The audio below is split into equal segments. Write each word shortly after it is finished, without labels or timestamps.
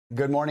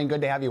Good morning.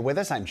 Good to have you with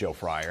us. I'm Joe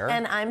Fryer.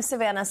 And I'm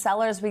Savannah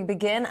Sellers. We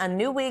begin a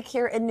new week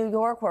here in New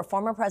York where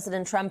former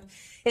President Trump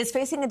is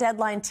facing a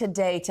deadline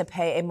today to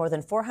pay a more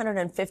than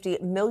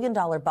 $450 million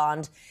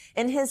bond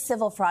in his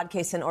civil fraud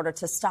case in order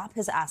to stop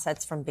his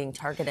assets from being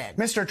targeted.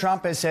 Mr.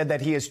 Trump has said that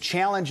he is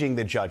challenging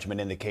the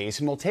judgment in the case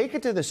and will take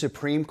it to the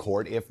Supreme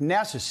Court if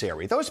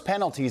necessary. Those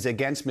penalties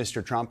against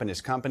Mr. Trump and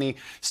his company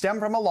stem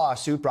from a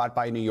lawsuit brought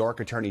by New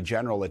York Attorney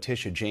General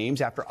Letitia James.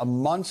 After a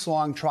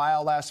months-long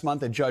trial last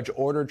month, a judge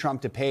ordered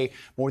Trump to pay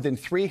more than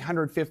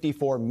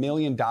 $354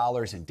 million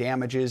in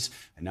damages,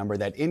 a number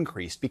that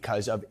increased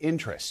because of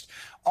interest.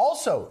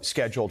 Also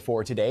scheduled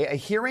for today, a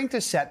hearing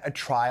to set a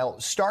trial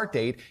start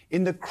date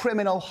in the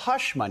criminal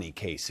hush money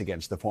case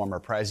against the former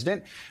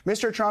president.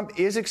 Mr. Trump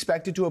is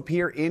expected to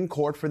appear in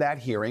court for that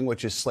hearing,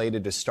 which is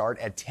slated to start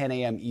at 10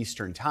 a.m.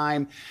 Eastern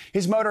time.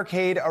 His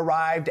motorcade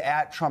arrived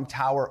at Trump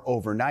Tower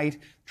overnight.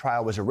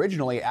 Trial was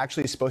originally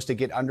actually supposed to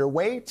get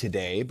underway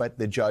today, but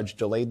the judge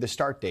delayed the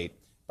start date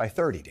by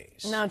 30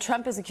 days. Now,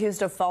 Trump is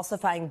accused of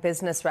falsifying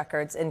business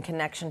records in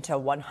connection to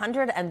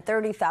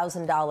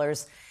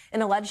 $130,000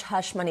 in alleged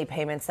hush money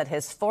payments that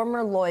his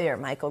former lawyer,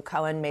 Michael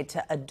Cohen, made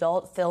to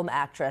adult film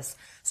actress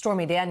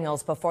Stormy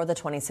Daniels before the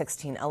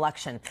 2016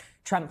 election.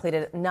 Trump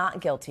pleaded not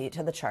guilty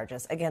to the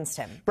charges against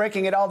him.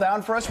 Breaking it all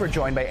down for us, we're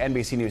joined by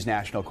NBC News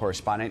national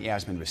correspondent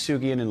Yasmin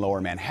Vasugian in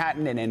Lower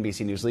Manhattan, and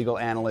NBC News legal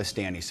analyst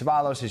Danny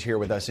Savalos is here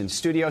with us in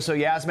studio. So,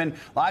 Yasmin,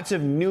 lots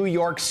of New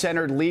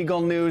York-centered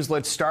legal news.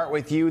 Let's start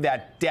with you.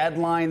 That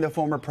deadline the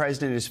former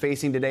president is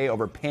facing today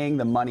over paying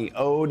the money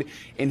owed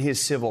in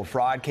his civil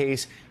fraud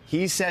case.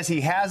 He says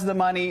he has the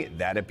money.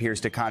 That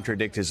appears to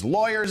contradict his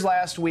lawyers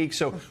last week.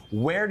 So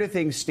where do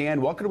things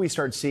stand? What could we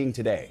start seeing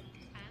today?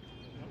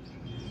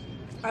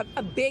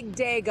 A big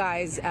day,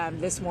 guys,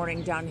 this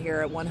morning down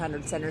here at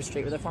 100 Center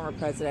Street, where the former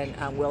president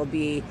will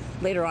be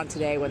later on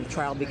today when the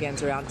trial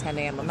begins around 10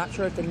 a.m. I'm not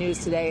sure if the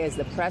news today is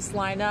the press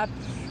lineup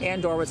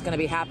and or what's going to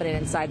be happening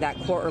inside that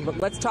courtroom. But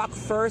let's talk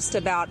first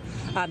about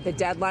the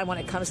deadline when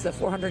it comes to the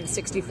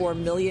 $464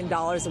 million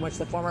in which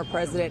the former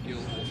president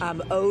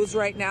owes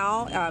right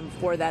now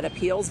for that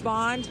appeals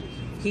bond.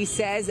 He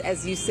says,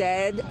 as you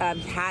said,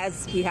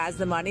 he has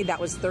the money. That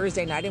was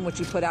Thursday night, in which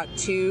he put out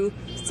two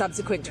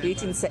subsequent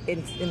tweets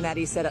in that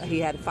he said he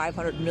had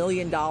 $500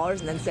 million and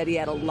then said he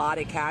had a lot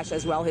of cash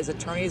as well. His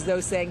attorneys,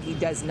 though, saying he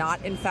does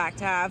not, in fact,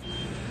 have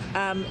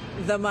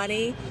the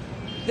money.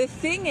 The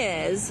thing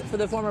is, for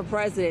the former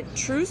president,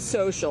 Truth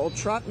Social,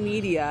 Trump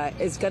Media,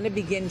 is going to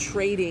begin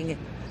trading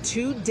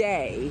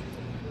today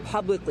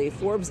publicly.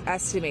 Forbes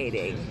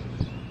estimating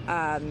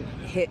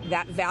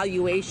that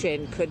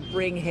valuation could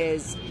bring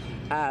his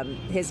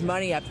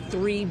money up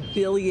 $3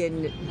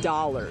 billion.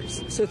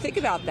 So think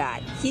about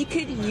that. He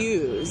could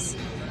use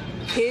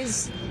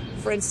his,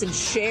 for instance,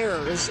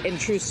 shares in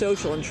Truth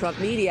Social and Trump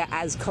Media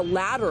as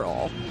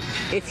collateral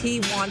if he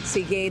wants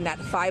to gain that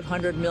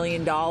 $500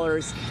 million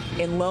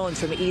in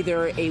loans from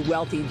either a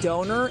wealthy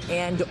donor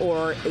and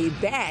or a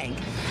bank.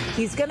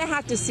 He's going to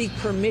have to seek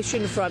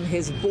permission from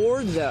his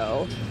board,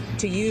 though,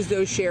 to use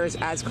those shares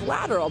as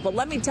collateral. But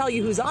let me tell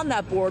you who's on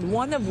that board,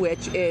 one of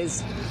which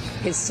is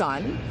his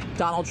son,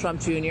 Donald Trump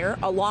Jr.,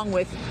 along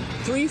with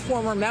three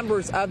former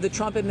members of the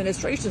Trump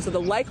administration. So the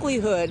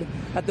likelihood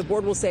that the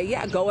board will say,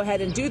 yeah, go ahead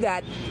and do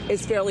that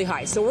is fairly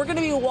high. So we're going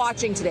to be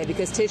watching today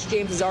because Tish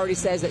James has already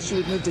says that she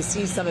would move to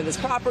seize some of his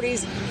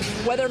properties.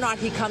 Whether or not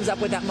he comes up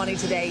with that money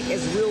today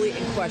is really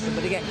in question.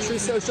 But again,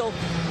 Truth Social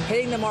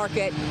hitting the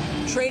market,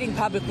 trading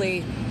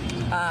publicly.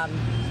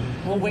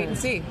 We'll wait and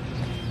see.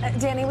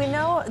 Danny, we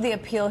know the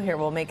appeal here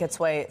will make its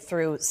way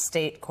through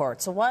state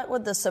court. So what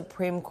would the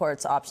Supreme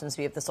Court's options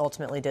be if this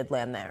ultimately did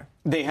land there?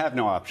 They have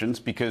no options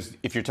because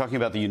if you're talking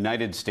about the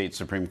United States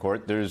Supreme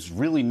Court, there's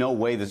really no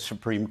way the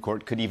Supreme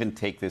Court could even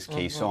take this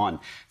case on.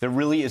 There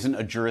really isn't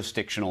a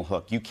jurisdictional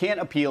hook. You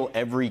can't appeal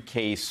every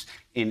case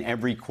in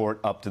every court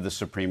up to the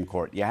Supreme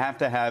Court. You have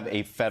to have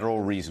a federal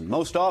reason.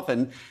 Most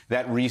often,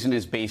 that reason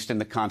is based in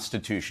the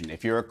Constitution.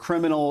 If you're a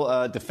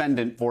criminal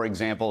defendant, for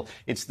example,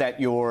 it's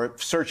that your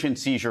search and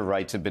seizure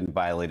rights have been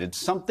violated,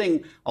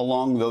 something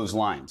along those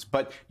lines.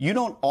 But you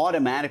don't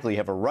automatically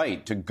have a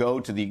right to go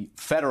to the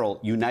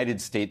federal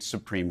United States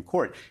Supreme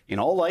Court. In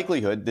all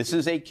likelihood, this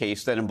is a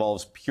case that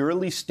involves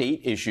purely state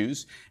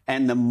issues,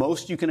 and the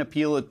most you can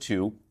appeal it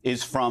to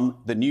is from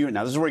the New York.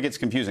 Now, this is where it gets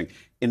confusing.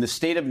 In the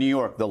state of New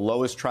York, the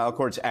lowest trial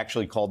court is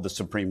actually called the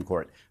Supreme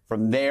Court.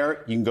 From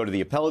there, you can go to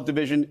the appellate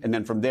division, and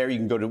then from there, you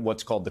can go to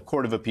what's called the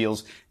Court of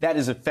Appeals. That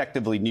is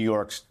effectively New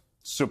York's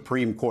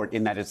Supreme Court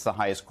in that it's the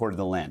highest court of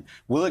the land.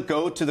 Will it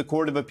go to the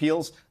Court of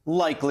Appeals?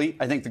 Likely.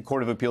 I think the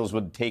Court of Appeals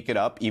would take it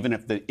up, even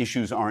if the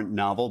issues aren't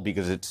novel,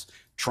 because it's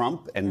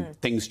Trump and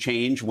things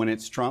change when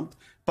it's Trump.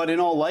 But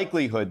in all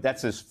likelihood,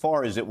 that's as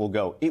far as it will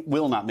go. It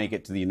will not make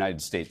it to the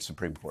United States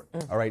Supreme Court.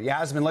 All right,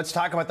 Yasmin, let's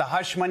talk about the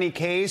hush money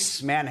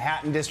case.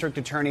 Manhattan District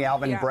Attorney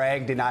Alvin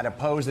Bragg did not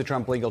oppose the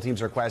Trump legal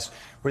team's request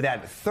for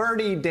that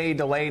 30-day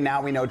delay.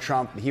 Now we know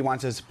Trump, he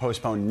wants us to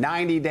postpone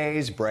 90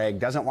 days. Bragg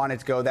doesn't want it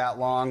to go that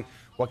long.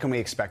 What can we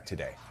expect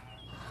today?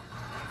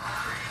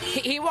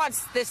 He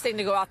wants this thing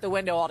to go out the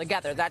window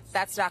altogether.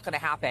 That's not going to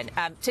happen.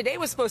 Today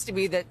was supposed to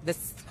be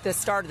the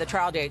start of the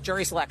trial date,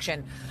 jury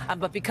selection,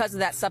 but because of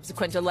that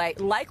subsequent delay,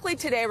 likely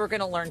today we're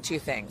going to learn two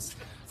things.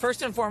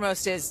 First and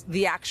foremost is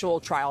the actual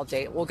trial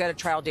date. We'll get a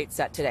trial date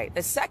set today.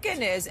 The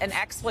second is an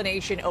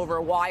explanation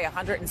over why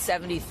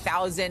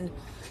 170,000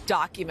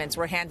 documents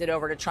were handed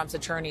over to Trump's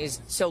attorneys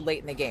so late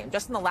in the game,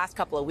 just in the last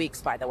couple of weeks,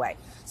 by the way.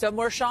 So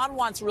Mershon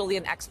wants really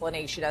an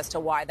explanation as to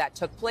why that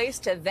took place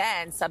to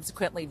then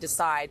subsequently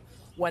decide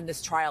when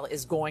this trial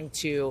is going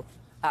to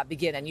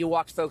begin. And you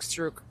walked folks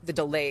through the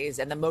delays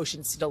and the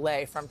motions to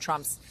delay from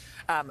Trump's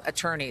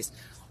attorneys.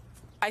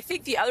 I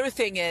think the other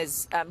thing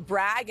is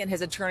Bragg and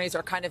his attorneys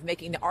are kind of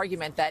making the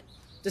argument that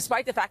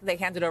despite the fact that they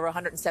handed over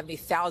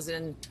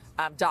 170,000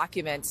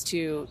 documents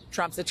to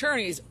Trump's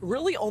attorneys,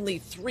 really only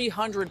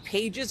 300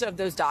 pages of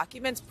those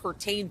documents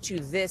pertain to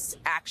this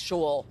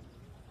actual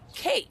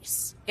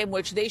case, in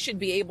which they should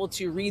be able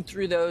to read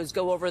through those,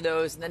 go over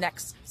those in the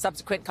next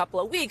subsequent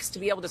couple of weeks to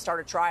be able to start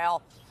a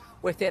trial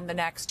within the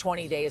next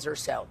 20 days or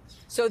so.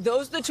 So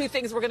those are the two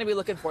things we're going to be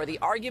looking for. The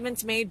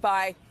arguments made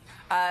by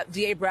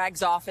DA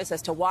Bragg's office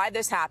as to why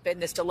this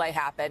happened, this delay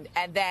happened,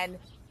 and then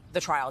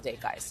the trial date,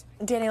 guys.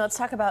 Danny, let's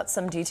talk about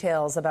some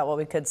details about what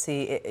we could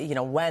see,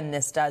 when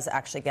this does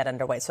actually get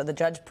underway. So the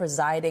judge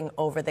presiding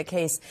over the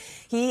case,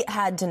 he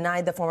had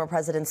denied the former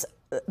president's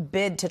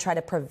bid to try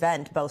to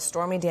prevent both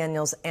Stormy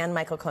Daniels and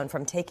Michael Cohen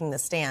from taking the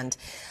stand.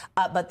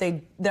 But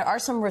there are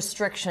some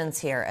restrictions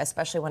here,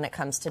 especially when it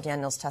comes to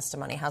Daniels'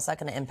 testimony. How's that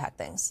going to impact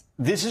things?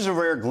 This is a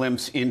rare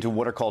glimpse into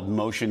what are called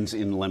motions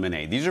in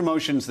limine. These are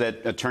motions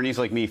that attorneys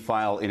like me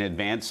file in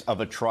advance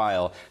of a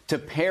trial to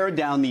pare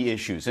down the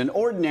issues. And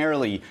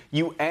ordinarily,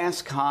 you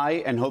ask high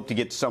and hope to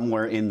get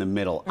somewhere in the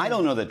middle. I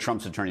don't know that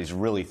Trump's attorneys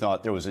really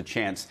thought there was a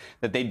chance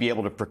that they'd be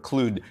able to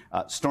preclude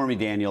Stormy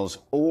Daniels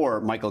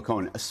or Michael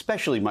Cohen,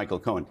 especially Michael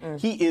Cohen.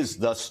 He is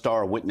the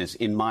star witness,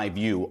 in my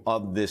view,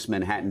 of this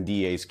Manhattan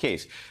DA's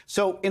case.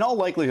 So in all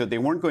likelihood, they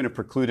weren't going to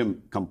preclude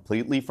him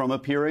completely from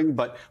appearing.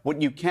 But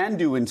what you can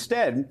do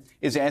instead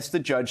is ask the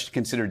judge to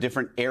consider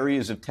different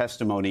areas of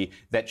testimony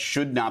that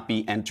should not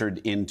be entered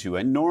into.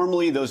 And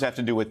normally those have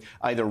to do with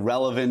either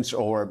relevance,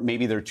 or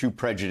maybe they're too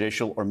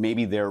prejudicial, or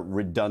maybe they're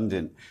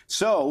redundant.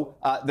 So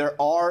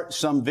there are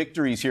some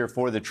victories here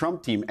for the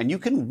Trump team, and you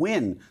can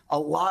win a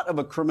lot of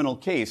a criminal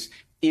case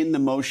in the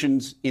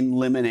motions in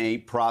limine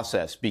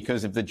process,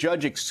 because if the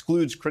judge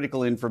excludes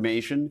critical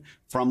information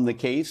from the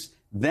case,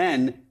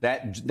 then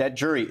that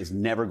jury is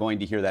never going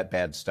to hear that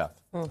bad stuff.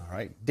 All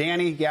right.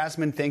 Danny,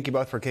 Yasmin, thank you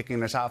both for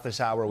kicking us off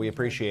this hour. We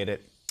appreciate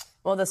it.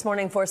 Well, this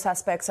morning, 4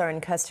 suspects are in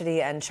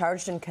custody and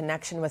charged in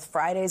connection with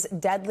Friday's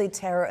deadly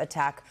terror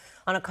attack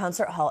on a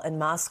concert hall in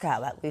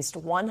Moscow. At least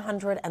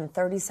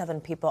 137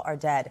 people are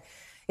dead.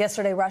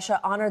 Yesterday, Russia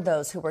honored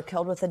those who were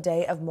killed with a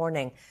day of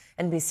mourning.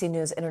 NBC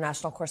News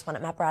international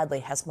correspondent Matt Bradley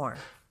has more.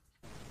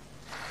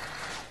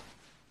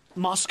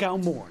 Moscow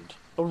mourned.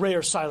 A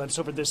rare silence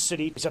over this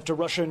city after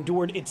Russia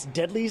endured its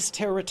deadliest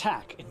terror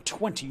attack in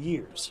 20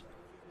 years.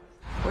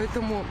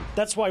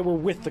 That's why we're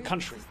with the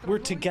country. We're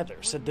together,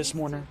 said this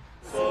mourner.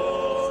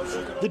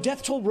 The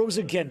death toll rose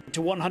again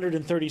to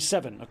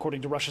 137,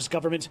 according to Russia's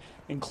government,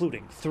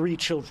 including 3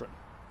 children.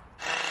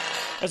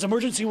 As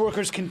emergency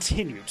workers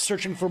continued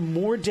searching for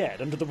more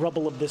dead under the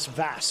rubble of this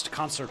vast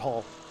concert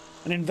hall,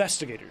 and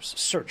investigators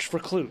searched for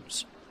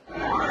clues.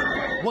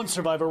 One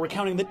survivor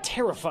recounting the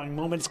terrifying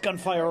moments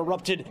gunfire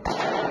erupted,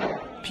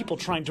 people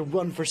trying to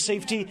run for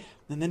safety,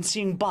 and then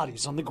seeing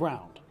bodies on the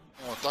ground.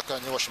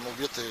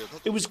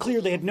 It was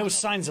clear they had no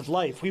signs of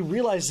life. We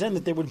realized then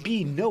that there would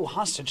be no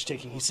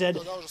hostage-taking, he said.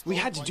 We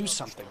had to do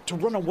something, to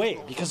run away,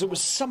 because it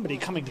was somebody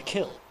coming to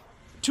kill.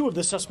 2 of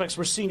the suspects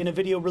were seen in a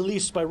video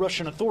released by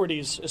Russian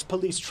authorities as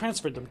police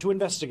transferred them to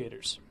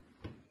investigators.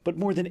 But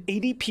more than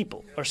 80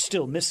 people are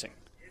still missing.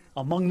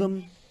 Among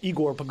them,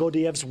 Igor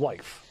Pogodiev's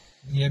wife.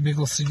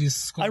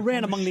 I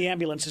ran among the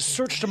ambulances,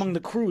 searched among the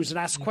crews, and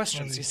asked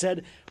questions, he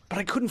said, but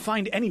I couldn't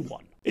find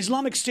anyone.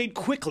 Islamic State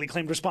quickly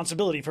claimed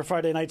responsibility for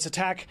Friday night's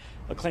attack,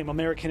 a claim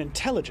American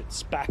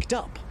intelligence backed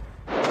up.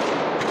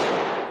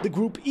 The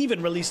group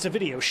even released a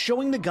video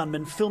showing the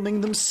gunmen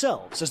filming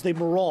themselves as they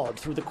marauded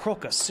through the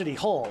Crocus City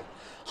Hall,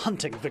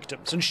 hunting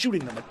victims and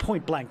shooting them at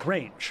point-blank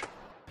range.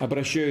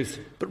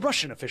 But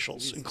Russian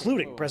officials,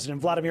 including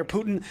President Vladimir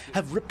Putin,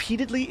 have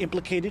repeatedly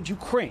implicated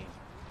Ukraine.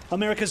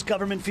 America's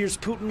government fears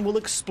Putin will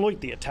exploit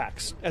the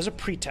attacks as a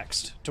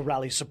pretext to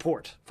rally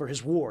support for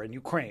his war in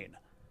Ukraine.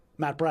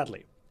 Matt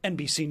Bradley,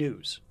 NBC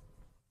News.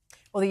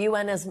 Well, the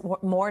UN is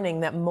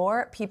mourning that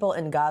more people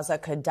in Gaza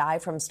could die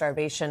from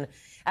starvation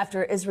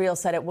after Israel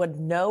said it would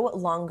no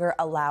longer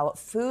allow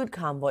food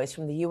convoys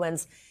from the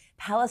UN's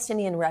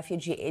Palestinian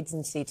refugee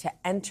agency to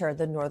enter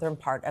the northern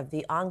part of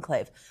the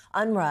enclave.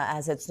 UNRWA,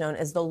 as it's known,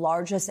 is the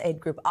largest aid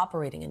group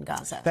operating in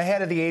Gaza. The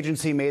head of the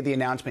agency made the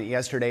announcement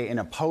yesterday in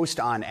a post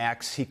on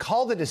X. He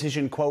called the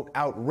decision, quote,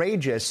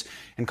 outrageous,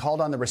 and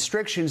called on the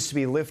restrictions to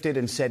be lifted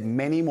and said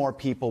many more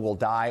people will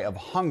die of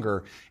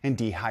hunger and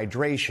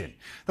dehydration.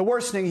 The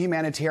worsening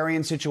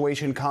humanitarian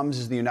situation comes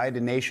as the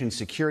United Nations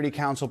Security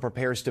Council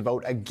prepares to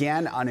vote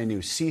again on a new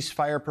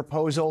ceasefire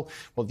proposal.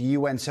 Well, the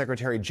UN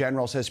Secretary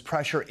General says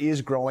pressure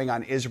is growing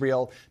on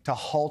Israel to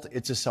halt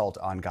its assault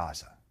on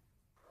Gaza.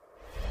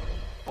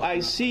 I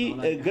see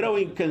a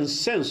growing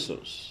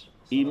consensus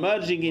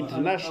emerging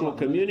international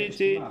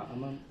community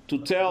to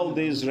tell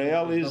the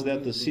Israelis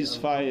that the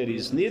ceasefire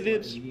is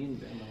needed.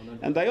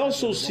 And I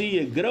also see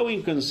a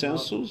growing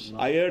consensus.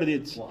 I heard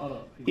it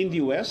in the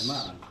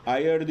US.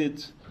 I heard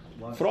it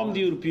from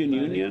the European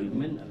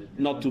Union,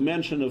 not to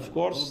mention, of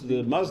course,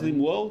 the Muslim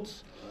world.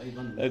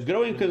 A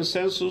growing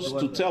consensus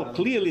to tell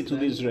clearly to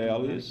the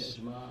Israelis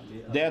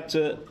that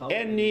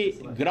any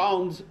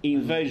ground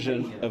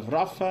invasion of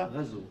Rafah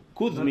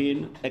could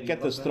mean a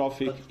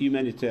catastrophic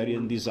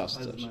humanitarian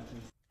disaster.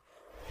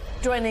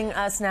 Joining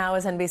us now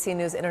is NBC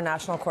News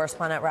international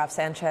correspondent Raf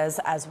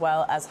Sanchez, as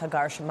well as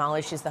Hagar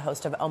Shamali. She's the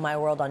host of Oh My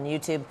World on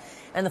YouTube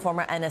and the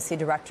former NSC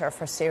director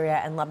for Syria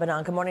and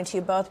Lebanon. Good morning to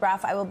you both.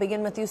 Raf, I will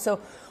begin with you.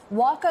 So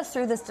walk us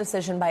through this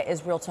decision by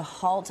Israel to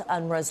halt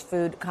UNRWA's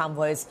food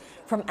convoys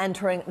from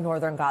entering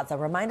northern Gaza.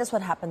 Remind us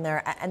what happened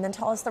there, and then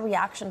tell us the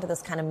reaction to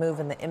this kind of move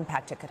and the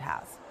impact it could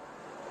have.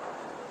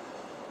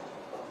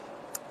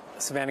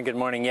 Savannah, good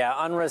morning. Yeah,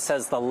 UNRWA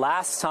says the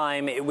last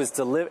time it was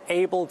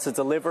able to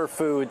deliver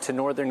food to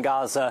northern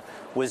Gaza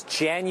was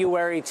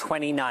January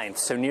 29th,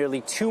 so nearly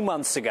 2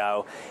 months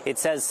ago. It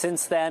says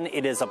since then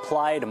it has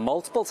applied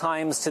multiple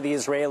times to the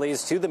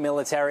Israelis, to the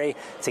military,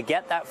 to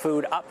get that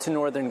food up to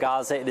northern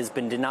Gaza. It has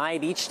been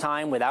denied each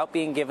time without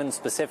being given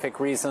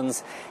specific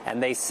reasons.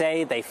 And they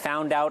say they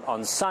found out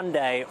on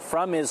Sunday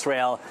from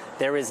Israel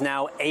there is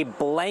now a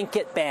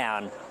blanket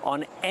ban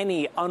on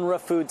any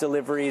UNRWA food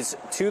deliveries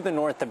to the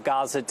north of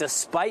Gaza,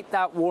 despite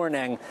that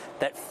warning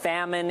that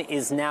famine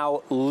is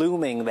now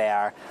looming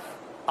there.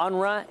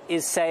 UNRWA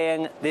is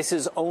saying this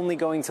is only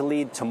going to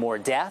lead to more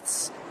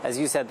deaths. As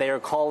you said, they are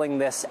calling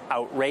this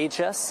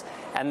outrageous,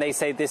 and they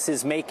say this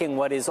is making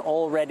what is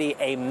already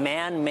a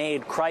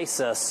man-made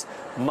crisis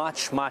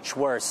much, much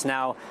worse.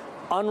 Now,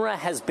 UNRWA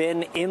has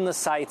been in the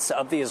sights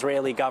of the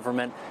Israeli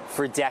government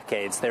for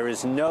decades. There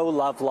is no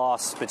love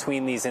lost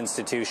between these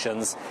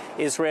institutions.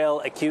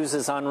 Israel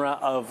accuses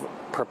UNRWA of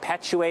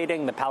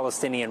perpetuating the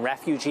Palestinian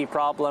refugee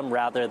problem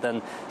rather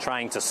than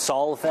trying to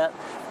solve it.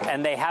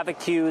 And they have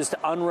accused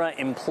UNRWA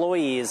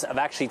employees of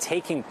actually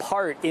taking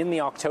part in the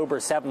October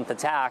 7th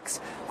attacks,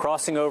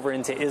 crossing over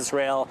into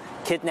Israel,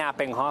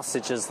 kidnapping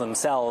hostages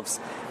themselves.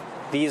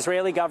 The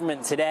Israeli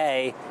government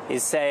today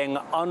is saying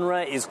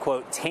UNRWA is,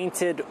 quote,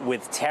 tainted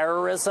with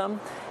terrorism,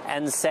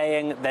 and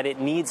saying that it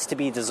needs to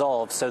be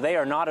dissolved. So they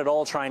are not at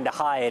all trying to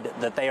hide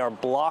that they are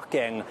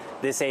blocking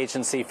this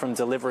agency from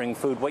delivering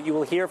food. What you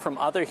will hear from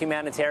other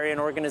humanitarian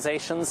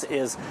organizations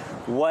is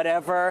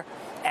whatever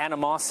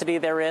animosity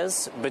there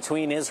is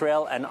between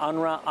Israel and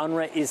UNRWA,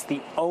 UNRWA is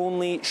the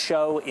only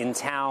show in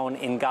town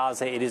in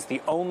Gaza. It is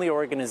the only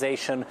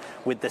organization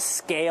with the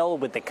scale,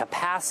 with the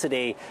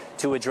capacity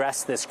to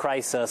address this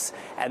crisis,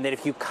 and that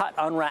if you cut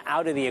UNRWA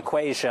out of the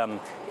equation,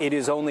 it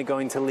is only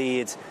going to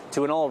lead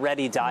to an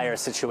already dire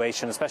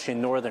situation, especially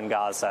in northern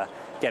Gaza,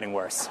 getting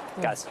worse.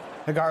 Guys.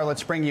 Hagar,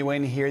 let's bring you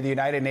in here. The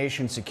United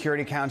Nations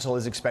Security Council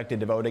is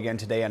expected to vote again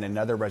today on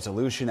another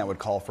resolution that would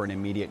call for an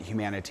immediate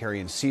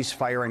humanitarian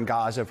ceasefire in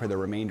Gaza for the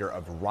remainder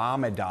of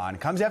Ramadan.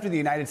 It comes after the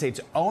United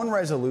States' own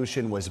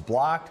resolution was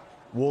blocked.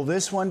 Will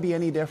this one be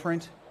any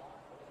different?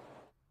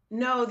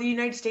 No, the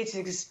United States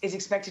is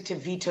expected to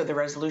veto the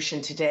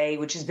resolution today,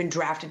 which has been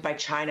drafted by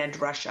China and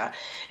Russia.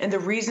 And the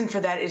reason for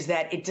that is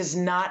that it does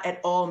not at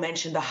all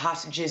mention the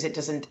hostages. It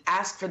doesn't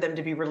ask for them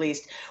to be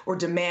released or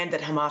demand that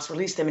Hamas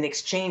release them in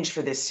exchange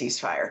for this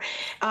ceasefire.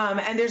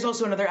 And there's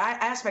also another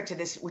aspect to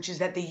this, which is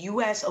that the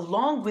U.S.,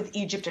 along with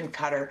Egypt and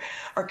Qatar,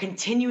 are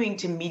continuing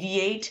to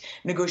mediate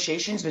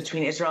negotiations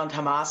between Israel and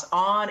Hamas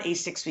on a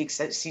 6-week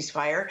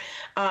ceasefire.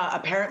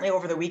 Apparently,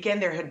 over the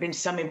weekend, there had been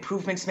some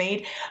improvements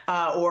made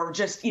or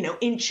just,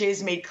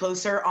 inches made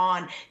closer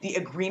on the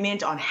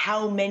agreement on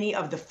how many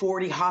of the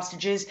 40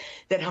 hostages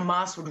that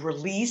Hamas would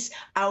release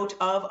out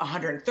of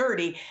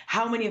 130,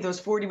 how many of those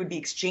 40 would be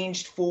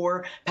exchanged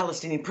for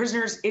Palestinian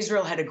prisoners.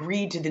 Israel had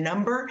agreed to the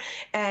number,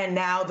 and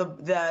now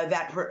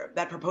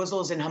that proposal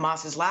is in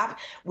Hamas's lap,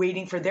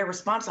 waiting for their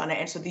response on it.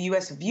 And so the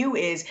U.S. view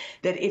is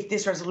that if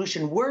this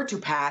resolution were to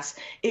pass,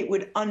 it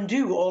would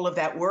undo all of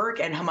that work,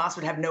 and Hamas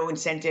would have no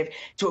incentive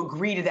to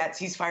agree to that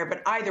ceasefire.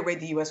 But either way,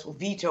 the U.S. will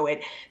veto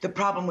it. The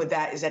problem with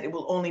that is that it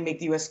will only make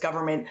the U.S.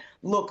 government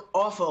look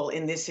awful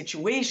in this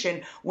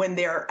situation when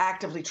they're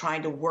actively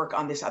trying to work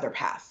on this other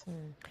path.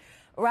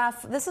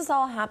 Raf, this is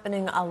all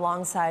happening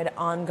alongside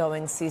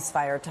ongoing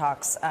ceasefire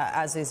talks,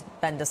 as we've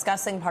been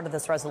discussing, part of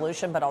this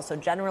resolution, but also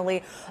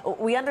generally.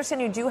 We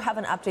understand you do have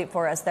an update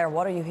for us there.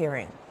 What are you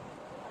hearing?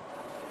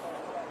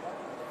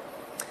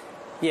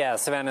 Yeah,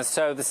 Savannah.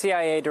 So the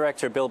CIA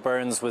Director, Bill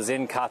Burns, was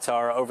in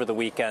Qatar over the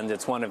weekend.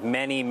 It's one of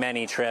many,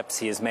 many trips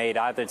he has made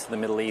either to the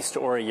Middle East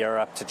or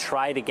Europe to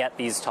try to get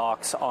these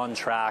talks on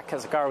track.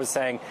 As Hagar was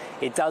saying,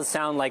 it does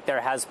sound like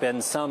there has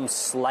been some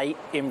slight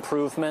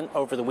improvement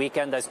over the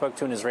weekend. I spoke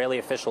to an Israeli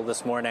official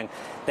this morning.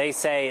 They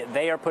say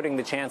they are putting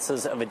the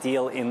chances of a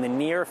deal in the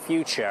near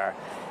future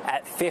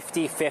at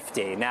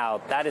 50-50. Now,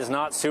 that is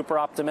not super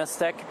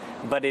optimistic,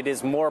 but it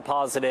is more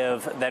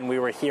positive than we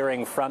were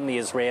hearing from the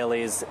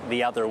Israelis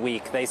the other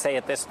week. They say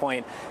at this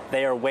point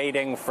they are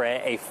waiting for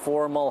a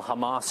formal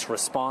Hamas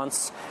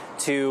response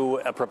to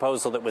a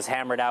proposal that was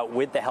hammered out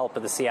with the help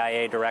of the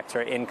CIA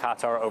director in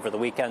Qatar over the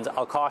weekend.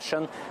 I'll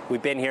caution,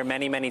 we've been here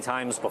many, many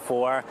times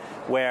before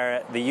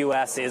where the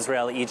U.S.,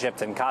 Israel,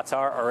 Egypt, and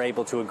Qatar are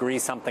able to agree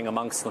something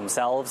amongst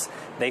themselves.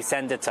 They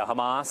send it to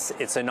Hamas.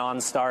 It's a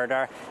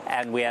non-starter,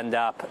 and we end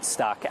up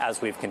stuck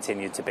as we've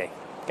continued to be.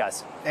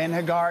 Guys. And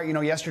Hagar,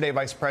 yesterday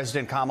Vice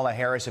President Kamala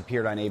Harris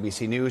appeared on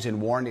ABC News and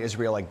warned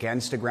Israel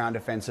against a ground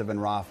offensive in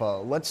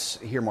Rafah. Let's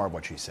hear more of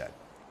what she said.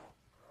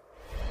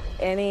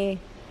 Any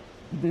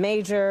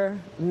major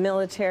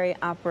military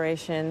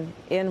operation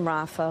in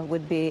Rafah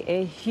would be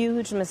a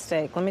huge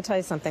mistake. Let me tell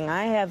you something.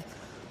 I have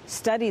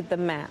studied the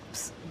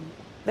maps.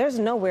 There's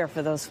nowhere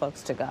for those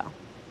folks to go.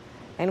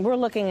 And we're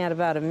looking at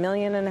about 1.5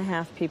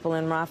 million people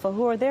in Rafah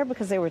who are there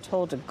because they were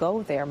told to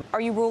go there.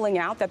 Are you ruling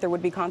out that there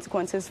would be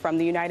consequences from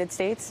the United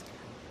States?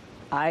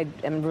 I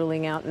am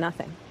ruling out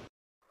nothing.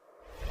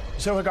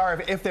 So,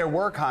 Hagar, if there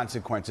were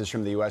consequences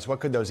from the U.S., what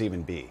could those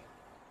even be?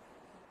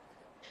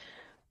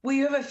 Well,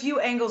 you have a few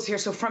angles here.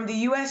 So from the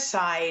U.S.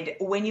 side,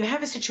 when you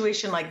have a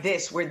situation like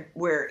this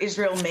where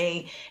Israel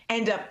may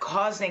end up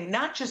causing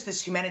not just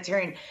this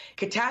humanitarian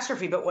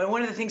catastrophe, but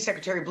one of the things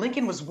Secretary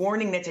Blinken was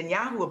warning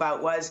Netanyahu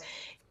about was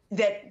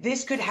that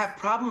this could have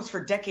problems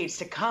for decades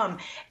to come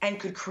and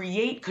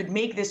could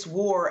make this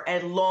war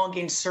a long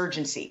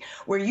insurgency,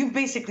 where you've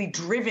basically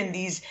driven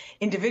these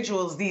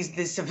individuals,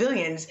 these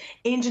civilians,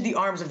 into the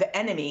arms of the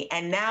enemy,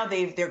 and now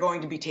they're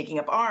going to be taking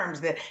up arms.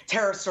 The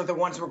terrorists are the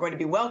ones who are going to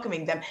be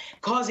welcoming them,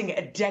 causing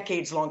a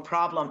decades-long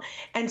problem.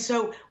 And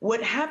so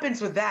what happens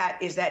with that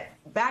is that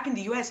back in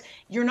the U.S.,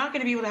 you're not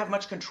going to be able to have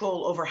much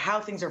control over how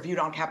things are viewed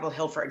on Capitol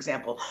Hill, for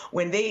example.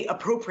 When they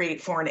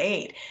appropriate foreign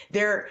aid,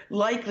 they're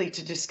likely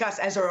to discuss,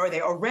 or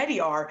they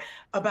already are,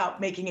 about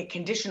making it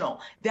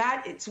conditional.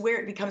 It's where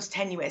it becomes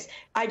tenuous.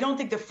 I don't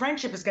think the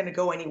friendship is going to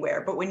go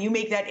anywhere, but when you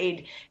make that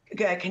aid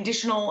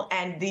conditional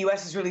and the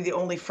U.S. is really the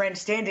only friend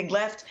standing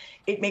left,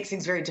 it makes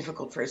things very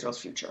difficult for Israel's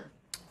future.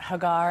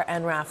 Hagar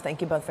and Raf,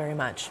 thank you both very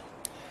much.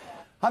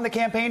 On the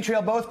campaign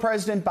trail, both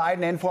President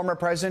Biden and former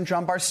President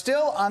Trump are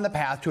still on the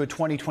path to a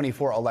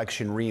 2024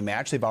 election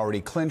rematch. They've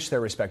already clinched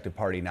their respective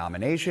party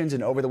nominations,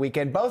 and over the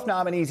weekend, both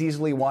nominees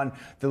easily won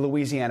the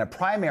Louisiana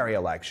primary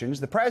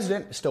elections. The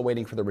president is still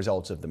waiting for the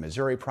results of the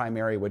Missouri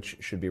primary, which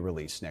should be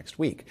released next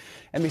week.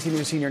 NBC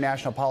News senior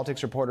national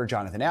politics reporter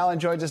Jonathan Allen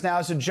joins us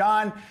now. So,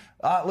 John,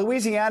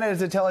 Louisiana,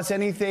 does it tell us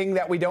anything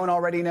that we don't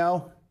already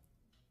know?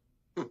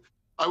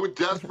 I would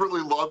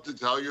desperately love to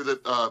tell you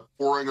that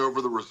poring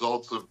over the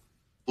results of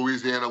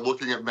Louisiana,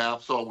 looking at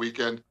maps all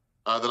weekend,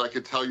 that I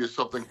could tell you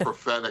something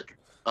prophetic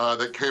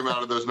that came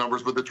out of those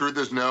numbers. But the truth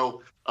is,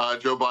 no,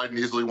 Joe Biden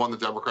easily won the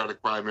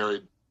Democratic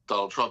primary.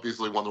 Donald Trump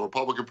easily won the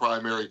Republican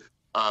primary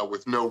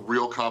with no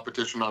real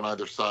competition on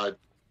either side.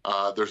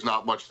 There's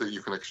not much that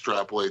you can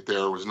extrapolate there.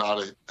 It was not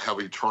a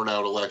heavy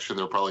turnout election.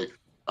 There were probably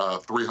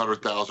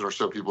 300,000 or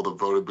so people that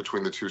voted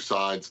between the two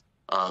sides.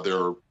 There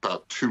are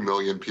about 2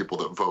 million people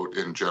that vote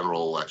in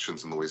general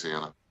elections in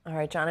Louisiana. All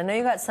right, John, I know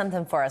you got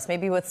something for us,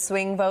 maybe with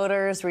swing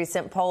voters,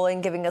 recent polling,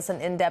 giving us an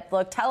in-depth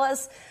look. Tell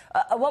us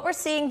what we're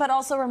seeing, but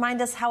also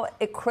remind us how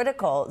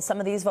critical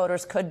some of these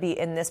voters could be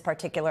in this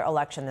particular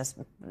election, this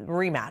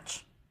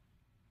rematch.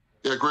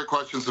 Yeah, great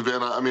question,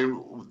 Savannah. I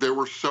mean, there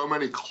were so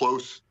many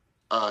close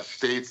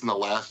states in the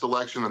last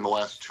election and the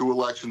last two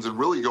elections, and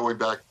really going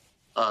back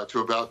to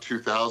about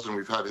 2000,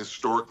 we've had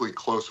historically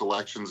close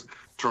elections in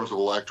terms of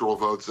electoral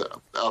votes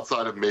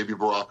outside of maybe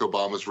Barack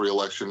Obama's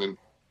reelection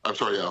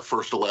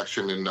first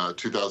election in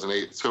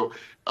 2008. So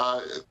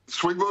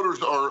swing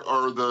voters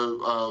are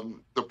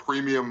the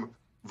premium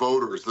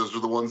voters. Those are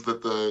the ones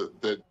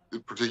that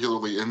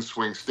particularly in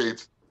swing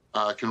states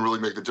can really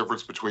make the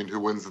difference between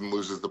who wins and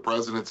loses the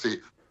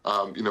presidency.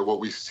 What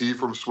we see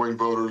from swing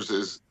voters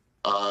is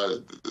a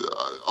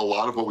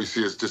lot of what we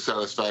see is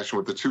dissatisfaction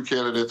with the two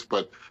candidates.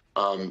 But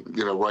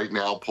right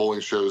now polling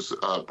shows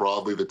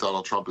broadly that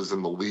Donald Trump is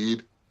in the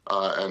lead,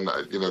 and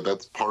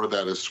that's part of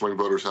that is swing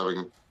voters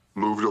having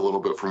moved a little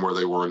bit from where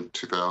they were in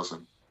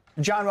 2000.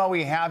 John, while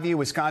we have you,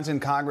 Wisconsin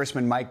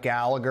Congressman Mike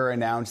Gallagher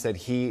announced that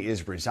he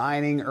is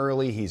resigning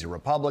early. He's a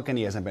Republican.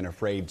 He hasn't been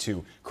afraid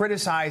to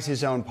criticize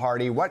his own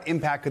party. What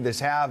impact could this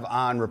have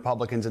on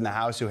Republicans in the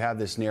House who have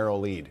this narrow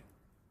lead?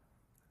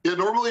 Yeah,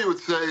 normally you would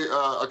say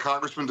a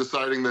congressman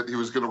deciding that he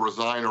was going to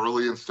resign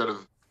early instead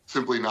of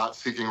simply not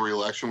seeking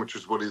re-election, which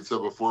is what he had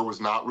said before,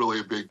 was not really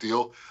a big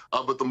deal.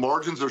 But the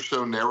margins are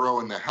so narrow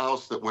in the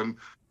House that when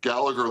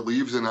Gallagher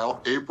leaves in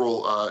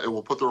April, it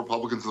will put the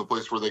Republicans in a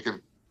place where they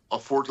can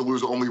afford to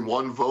lose only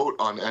one vote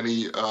on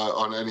any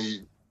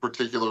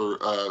particular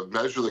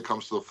measure that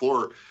comes to the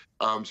floor.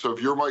 So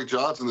if you're Mike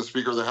Johnson, the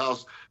Speaker of the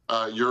House,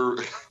 your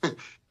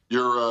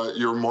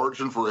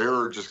margin for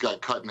error just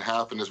got cut in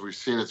half, and as we've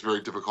seen, it's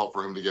very difficult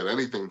for him to get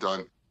anything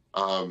done.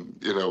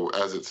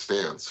 As it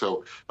stands.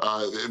 So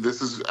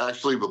this is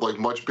actually like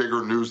much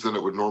bigger news than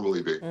it would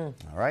normally be. All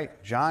right,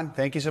 John,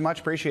 thank you so much.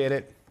 Appreciate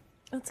it.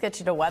 Let's get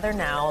you to weather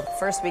now. The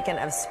first weekend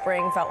of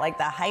spring felt like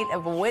the height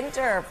of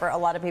winter for a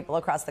lot of people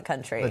across the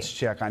country. Let's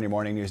check on your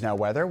Morning News Now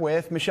weather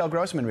with Michelle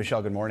Grossman.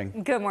 Michelle, good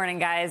morning. Good morning,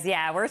 guys.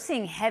 Yeah, we're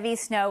seeing heavy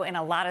snow in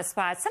a lot of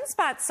spots. Some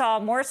spots saw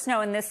more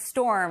snow in this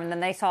storm than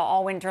they saw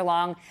all winter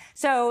long.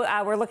 So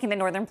we're looking at the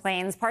northern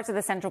plains, parts of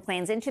the central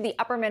plains, into the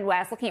upper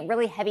Midwest, looking at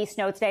really heavy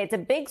snow today. It's a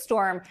big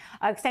storm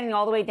extending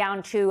all the way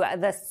down to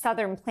the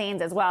southern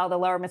plains as well, the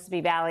lower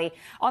Mississippi Valley.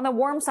 On the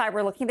warm side,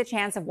 we're looking at the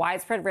chance of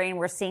widespread rain.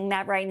 We're seeing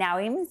that right now.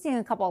 Even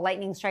seeing a couple of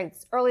lightning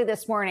strikes early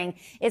this morning.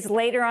 It's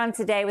later on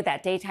today with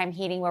that daytime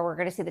heating where we're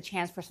going to see the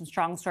chance for some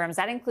strong storms.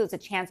 That includes a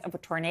chance of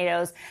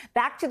tornadoes.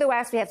 Back to the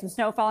west, we have some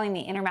snow falling in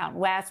the Intermountain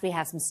West. We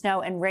have some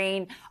snow and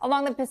rain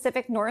along the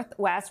Pacific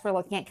Northwest. We're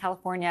looking at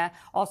California,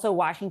 also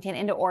Washington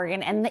into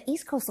Oregon, and the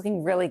East Coast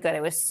looking really good.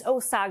 It was so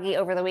soggy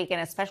over the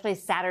weekend, especially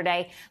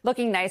Saturday,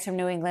 looking nice from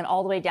New England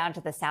all the way down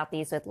to the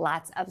southeast with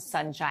lots of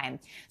sunshine.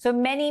 So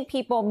many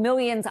people,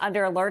 millions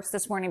under alerts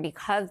this morning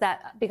because of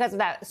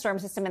that storm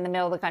system in the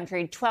middle of the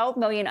country. 12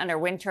 million under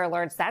winter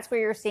alerts. That's where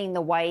you're seeing the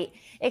white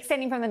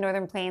extending from the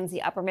northern plains,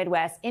 the upper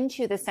Midwest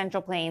into the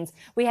central plains.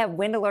 We have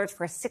wind alerts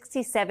for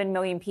 67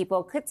 million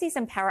people. Could see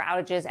some power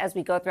outages as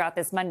we go throughout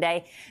this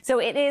Monday. So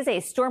it is a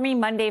stormy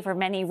Monday for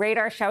many.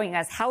 Radar showing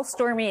us how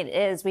stormy it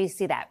is. We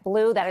see that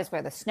blue. That is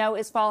where the snow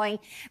is falling.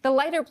 The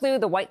lighter blue,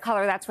 the white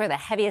color, that's where the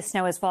heaviest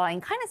snow is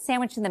falling. Kind of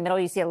sandwiched in the middle.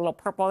 You see a little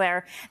purple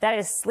there. That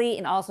is sleet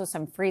and also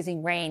some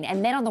freezing rain.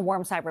 And then on the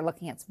warm side, we're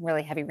looking at some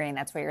really heavy rain.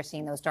 That's where you're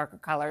seeing those darker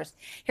colors.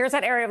 Here's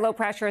that area of low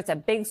pressure. It's a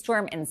big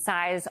storm in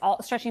size,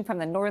 all stretching from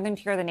the northern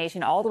tier of the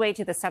nation all the way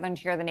to the southern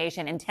tier of the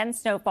nation.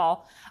 Intense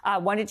snowfall,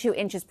 1 to 2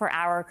 inches per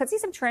hour. Could see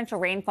some torrential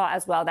rainfall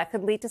as well. That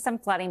could lead to some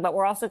flooding, but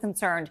we're also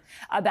concerned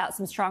about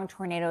some strong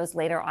tornadoes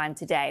later on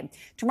today.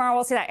 Tomorrow,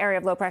 we'll see that area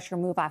of low pressure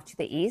move off to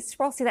the east.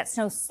 We'll see that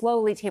snow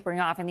slowly tapering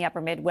off in the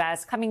upper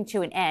Midwest, coming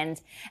to an end.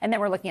 And then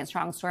we're looking at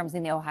strong storms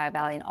in the Ohio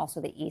Valley and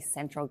also the east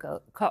central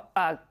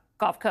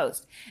Gulf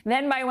Coast. And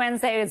then by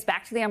Wednesday, it's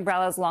back to the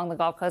umbrellas along the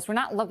Gulf Coast. We're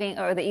not looking,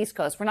 or the East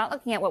Coast. We're not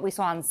looking at what we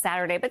saw on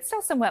Saturday, but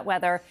still some wet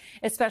weather,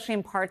 especially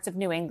in parts of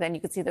New England.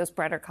 You can see those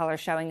brighter colors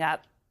showing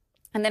up.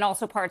 And then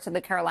also parts of the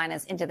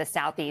Carolinas into the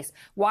southeast.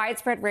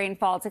 Widespread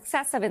rainfall. It's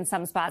excessive in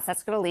some spots.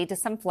 That's going to lead to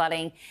some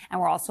flooding.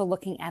 And we're also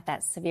looking at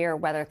that severe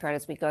weather threat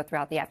as we go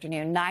throughout the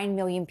afternoon. 9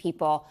 million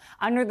people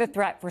under the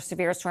threat for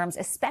severe storms,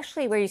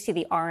 especially where you see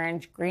the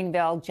orange,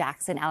 Greenville,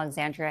 Jackson,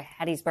 Alexandria,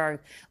 Hattiesburg,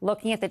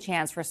 looking at the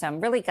chance for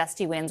some really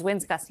gusty winds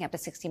gusting up to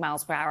 60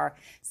 miles per hour,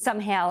 some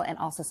hail, and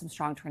also some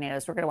strong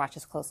tornadoes. We're going to watch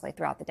this closely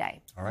throughout the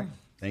day. All right.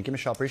 Thank you,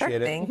 Michelle.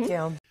 Appreciate it. Thank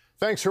you.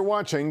 Thanks for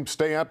watching.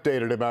 Stay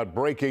updated about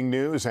breaking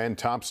news and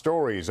top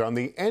stories on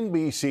the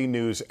NBC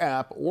News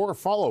app or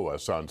follow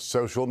us on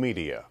social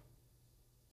media.